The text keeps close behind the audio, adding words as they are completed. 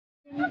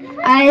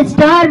I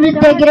start with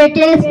the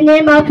greatest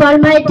name of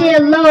Almighty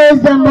Allah, who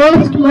is the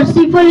most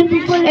merciful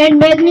and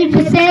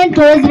magnificent,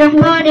 who is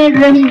Rahman and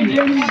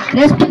Rahim.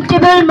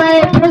 Respectable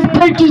my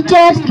principal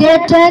teachers,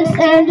 great friends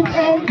and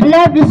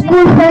beloved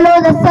school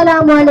fellows,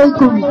 Assalamu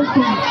alaikum.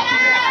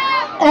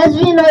 As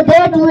we know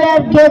that we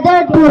are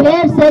gathered to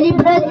here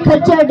celebrate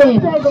Culture Day.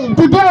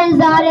 Today is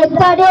our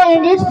Ekta Day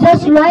and it's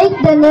just like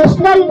the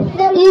national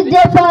Eid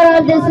Day for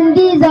all the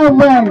Sindhis of the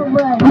world.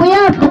 We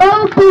are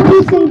proud to be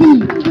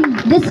Sindhi.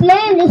 This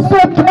land is so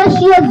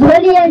precious,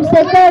 holy and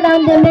sacred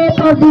on the map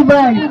of the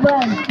world.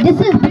 This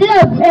is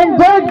beloved and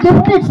God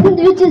gifted Sindh,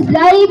 which is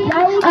like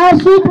our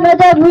sweet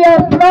mother. We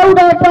are proud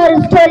of our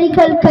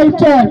historical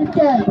culture.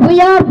 We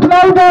are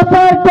proud of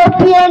our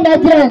Topi and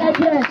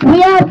Ajrak.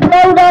 We are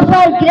proud of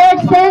our great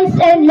saints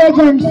and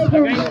legends.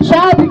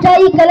 Shah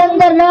Bhitai,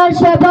 Kalandar Lal,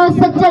 Shahbaz,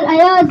 Sajjal,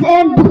 Ayaz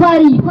and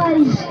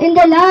Bukhari. In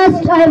the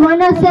last, I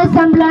wanna say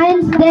some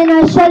lines, then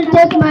I shall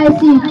take my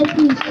seat.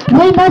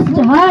 We must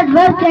hard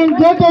work and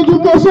get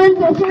education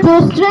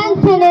to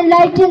strengthen and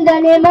enlighten the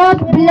name of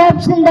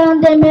beloved Sindh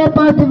on the map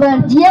of the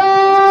world.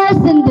 Yes,